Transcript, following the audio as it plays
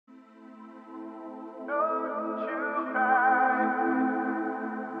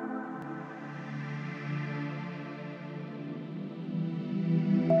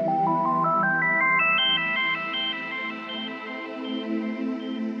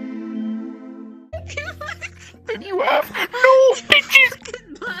and you have no bitches.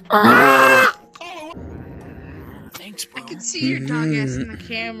 Thanks, bro. I can see your dog ass in the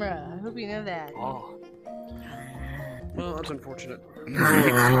camera. I hope you know that. Oh. Well, that's unfortunate. I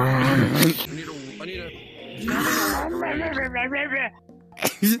need a...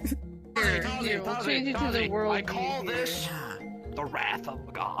 Here, we'll change it to the world. I call this the wrath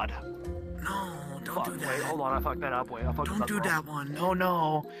of God. No, don't do that. Wait, hold on, I fucked that up. Wait, I fucked Don't do that one. No.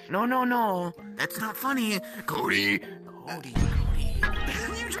 No. That's not funny. Cody. Cody.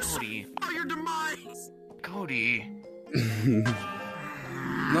 You just saw your demise. Cody.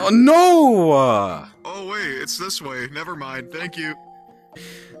 No! Oh wait, it's this way. Never mind. Thank you.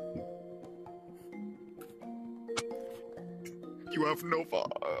 You have no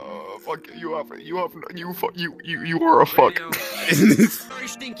fuck. You are a fuck. Very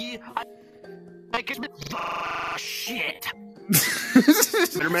stinky. I guess. Shit.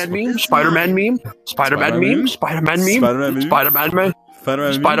 Spider-Man meme. Spider-Man meme. Spider-Man meme. Spider-Man meme. Spider-Man meme. Spider-Man meme.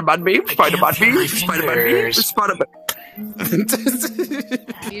 Spider-Man meme. Spider-Man meme. Spider-Man meme. Spider-Man.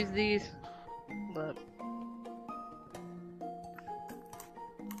 Use these. Look.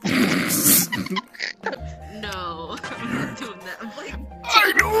 No, I'm not doing that. I'm like,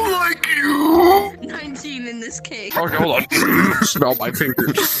 I don't like you. 19 in this cake. Okay, hold on. Smell my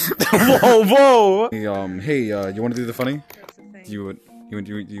fingers. Whoa! Hey, you want to do the funny? That's the thing. You want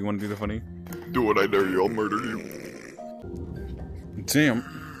to do the funny? Do what I dare you. I'll murder you. Damn.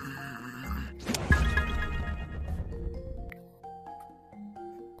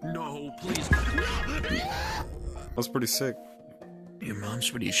 No, please. That's pretty sick. Your mom's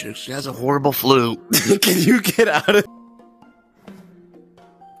pretty sick. She has a horrible flu. Can you get out of?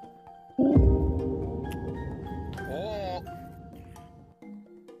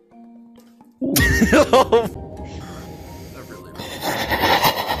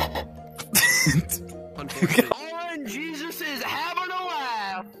 Orange Jesus is having a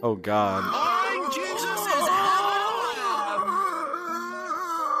laugh. Oh God. Orange Jesus is having a laugh.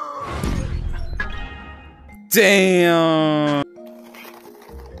 Damn.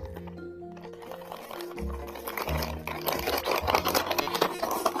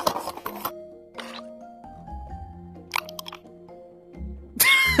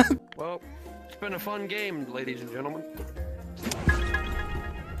 Well, it's been a fun game, ladies and gentlemen.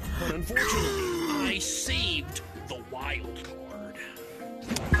 But unfortunately, I saved the wild card.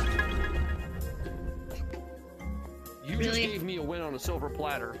 You just Really? gave me a win on a silver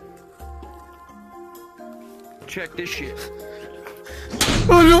platter. Check this shit.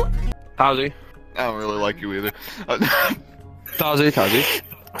 Oh no. Tazi. I don't really like you either. Tazi.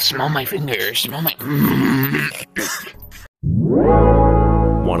 Smell my fingers. Smell my.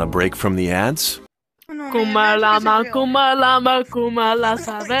 Want a break from the ads? Kumalama, Kumala,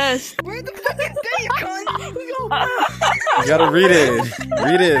 sabes? Where the fuck is that, you cunt? You gotta read it.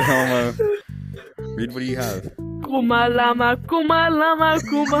 Read it, Homo. Read what do you have? Kumala.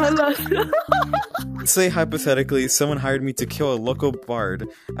 Let's say hypothetically, someone hired me to kill a local bard,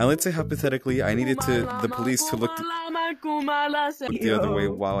 and let's say hypothetically, I needed the police to look the other way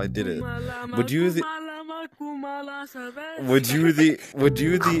while I did it. Would you, the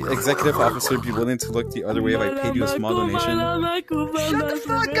executive officer, be willing to look the other way if I paid you a small donation? Shut the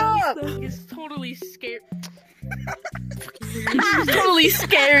fuck up! It's totally scary. It's totally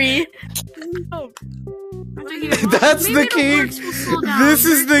scary. That's the king. This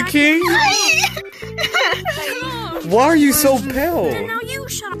is the king. Why are you so pale? Now you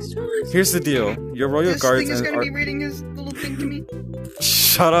shut up. Here's the deal. Your royal This guards thing is and gonna be reading his little thing to me.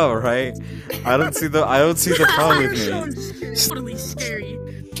 shut up, right? I don't see the problem with me. It's totally scary.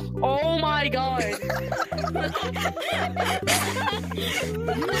 Oh my god. You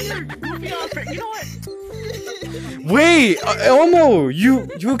know what? Wait, Elmo, you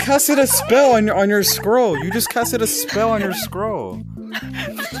casted a spell on your scroll. You just casted a spell on your scroll.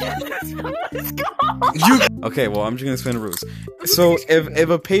 Okay, well, I'm just gonna explain the rules. So if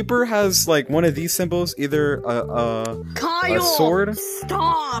a paper has like one of these symbols, either a sword.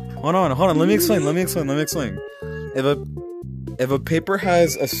 Stop. Hold on. Let me explain. If a paper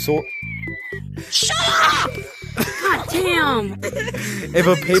has a sword. Shut up! God damn! If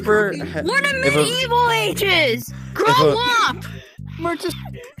a paper. We're the medieval ages. Grow up. Mark, just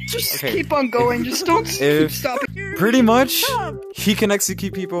Okay. keep on going. Just don't keep stopping. Pretty much, he can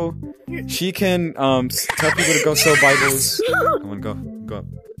execute people. She can tell people to go sell Bibles. Come on, go up.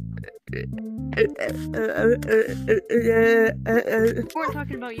 We're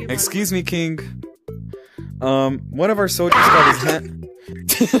talking about you. Excuse me, King. One of our soldiers got his hand.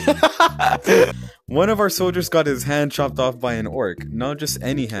 One of our soldiers got his hand chopped off by an orc. Not just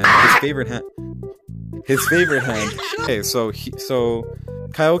any hand, his favorite hand. his favorite hand. Okay, so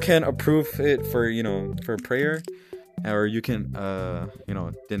Kyle can approve it for, you know, for prayer, or you can you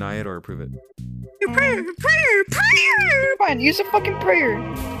know, deny it or approve it. Prayer! Fine, use a fucking prayer.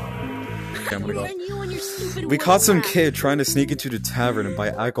 Okay, I'm gonna go. We caught some kid trying to sneak into the tavern and buy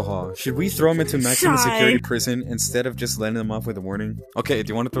alcohol. Should we throw him into maximum security prison instead of just letting him off with a warning? Okay, do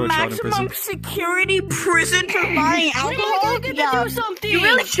you want to throw a child in prison? Maximum security prison for buying alcohol? Yeah. Do something. You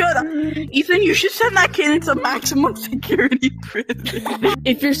really should. Ethan, you should send that kid into maximum security prison.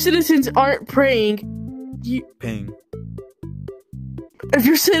 If your citizens aren't paying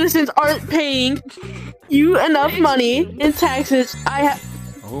you enough money in taxes,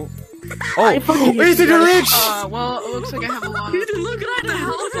 Oh, Ethan, you're rich! Well, it looks like I have a lot of... look at the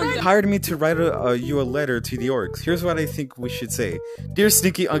hell. Hired me to write you a letter to the orcs. Here's what I think we should say. Dear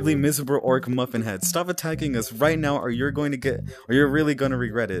sneaky, ugly, miserable orc muffin head, stop attacking us right now or you're really gonna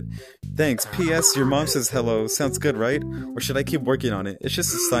regret it. Thanks. P.S. Your mom says hello. Sounds good, right? Or should I keep working on it? It's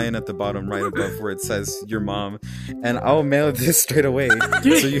just a sign at the bottom right above where it says your mom. And I'll mail this straight away.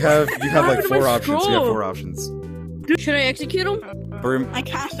 So you have like 4 options. You have 4 options. Should I execute him? I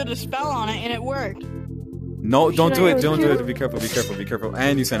casted a spell on it and it worked. No, don't do it. Don't do it. Be careful. Be careful. Be careful.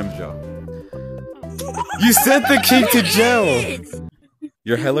 And you sent him to jail. You sent the king to jail.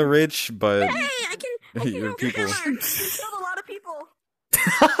 You're hella rich, but your people. Killed a lot of people.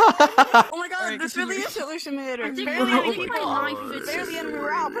 Oh my god, this really is hallucinator. Barely any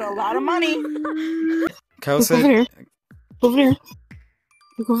morale, but a lot of money. Kyle said. Over there.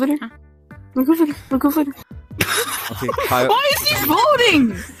 Look over there. Look over there. Look over there. Okay, Kyle. Why is he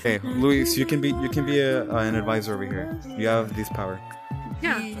voting? Okay, Luis, you can be an advisor over here. You have this power.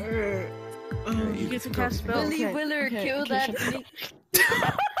 Yeah. You get to cast spells. Okay. Willer, kill that.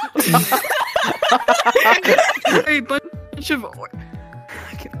 A bunch of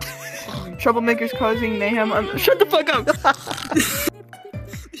troublemakers causing mayhem. Shut the fuck up.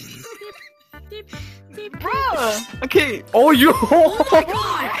 Bruh. Okay. Oh, you.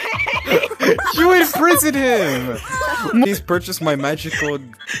 You imprisoned him. Please purchase my magical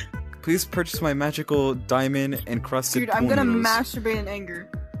diamond encrusted. Dude, I'm gonna noodles. masturbate in anger.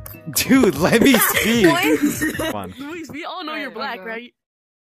 Dude, let me speak. Come on. Luis, we all know you're black, right?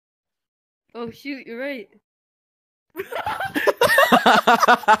 Oh shoot, you're right.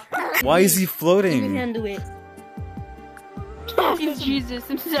 Why is he You can floating? handle it. Jesus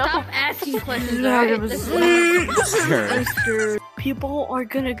himself. Stop asking questions, alright? People are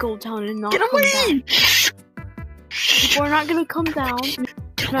gonna go down and not come back. People are not gonna come down.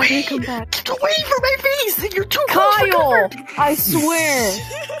 They're not gonna come back. Get away from my face! You're too Kyle! I swear!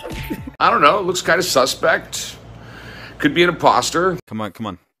 I don't know. It looks kind of suspect. Could be an imposter. Come on, come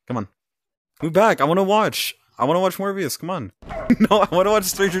on, come on. Move back. I want to watch. I want to watch Morbius. Come on. No, I want to watch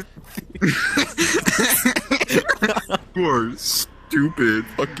Stranger Things. You are stupid.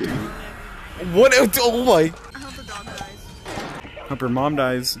 Fucking. What? Oh my. I hope the dog dies. Hope her mom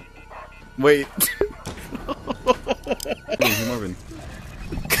dies. Wait. Hey, Morbin.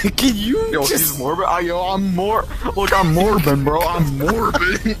 Can you? Yo, he's Morbin. I'm Morbin, bro. I'm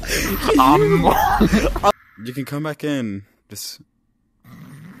Morbin. You can come back in. Just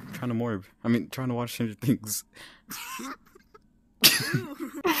trying to morb. Trying to watch Stranger Things.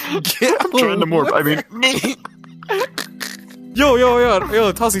 I'm trying to morb. Yo,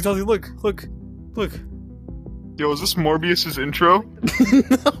 Tossie, look. Yo, is this Morbius's intro? No.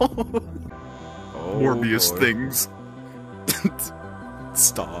 Oh, Morbius boy. things.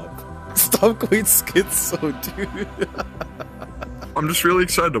 Stop going schizo, dude. I'm just really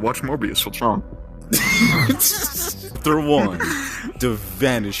excited to watch Morbius. What's wrong? Chapter 1. The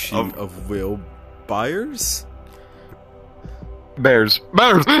Vanishing of Will Byers? Bears.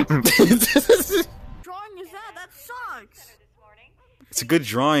 Drawing is that? That sucks. It's a good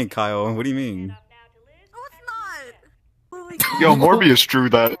drawing, Kyle. What do you mean? No, it's not. Yo, Morbius drew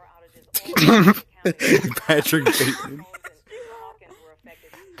that. Patrick Bateman.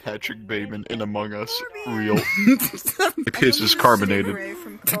 Patrick Bateman in Among Us. Real. My piss is carbonated.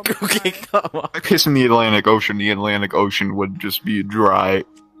 Okay, come on. I piss in the Atlantic Ocean. The Atlantic Ocean would just be dry.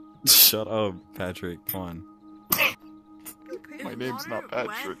 Shut up, Patrick. Come on. My name's not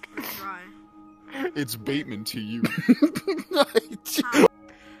Patrick. It's Bateman to you. What?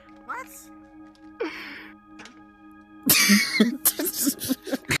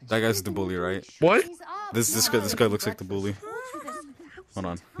 That guy's the bully, right? What? This guy looks like the bully. Hold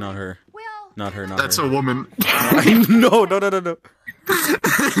on, not her. Not her, not That's her. a woman. No.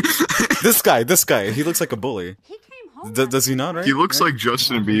 This guy. He looks like a bully. Does he not, right? He looks like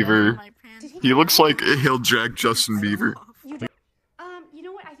Justin Bieber. He looks like he'll jack Justin Bieber. You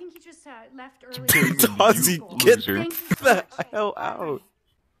know what? I think he just left early. Ozzy, get the hell out.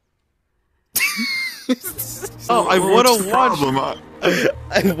 Oh, I wanna watch.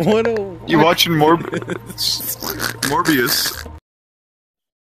 I wanna watch. You watching Morbius?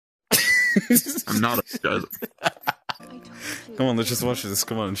 I'm not a guys. Come on, let's just watch this.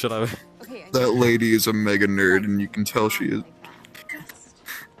 Come on, shut up. That lady is a mega nerd, and you can tell she is.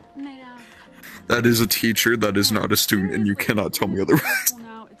 That is a teacher. That is not a student, and you cannot tell me otherwise.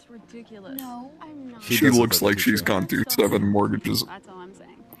 No, it's ridiculous. No, I'm not. She looks like she's gone through 7 mortgages. That's all I'm saying.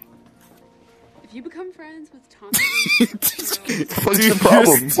 If you become friends with Tom, what's your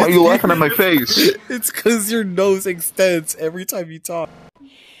problem? Why are you laughing at my face? It's because your nose extends every time you talk.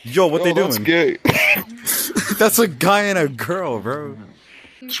 Yo, what they doing? That's gay. That's a guy and a girl, bro.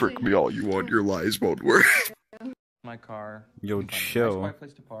 Trick me all you want. Your lies won't work. My car. Yo, chill. My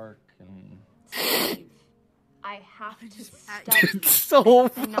place to park. And... I have to stop. Dude,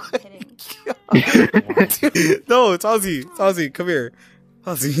 so I'm not kidding. No, it's Ozzy. It's Ozzy. Come here.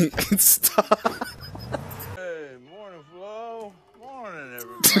 Ozzy, stop. Hey, morning, Flo. Morning,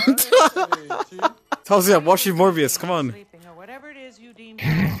 everybody. Ozzy, I'm watching Morbius. Come on. Whatever it is you deem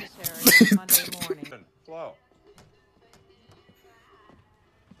necessary on Monday morning. Flo.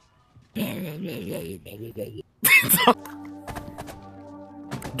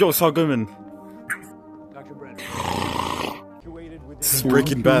 Yo, Saul Goodman. This is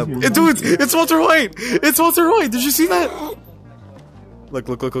Breaking Bad. Dude, it's Walter White! It's Walter White! Did you see that? Look.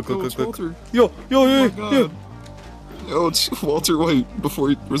 Walter. Yo. Yo, it's Walter White before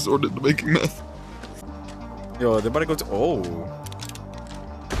he resorted to making meth. Yo, they're about to go to. Oh.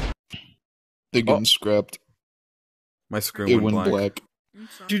 They're getting scrapped. My screen went black.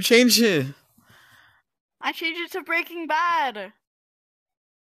 Did you change it? I changed it to Breaking Bad.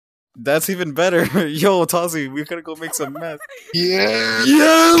 That's even better. Yo, Tozzy, we gotta go make some meth. Yeah!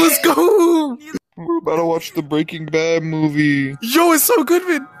 Yeah, let's go! We're about to watch the Breaking Bad movie. Yo, it's so good,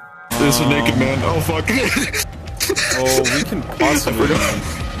 man! There's a naked man. Oh, fuck. Oh, we can possibly.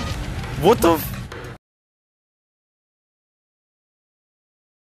 What the?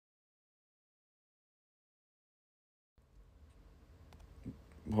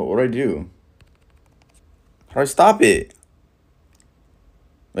 What do I do? How do I stop it?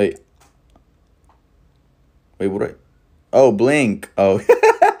 Wait, what do I... Oh, blink. Oh.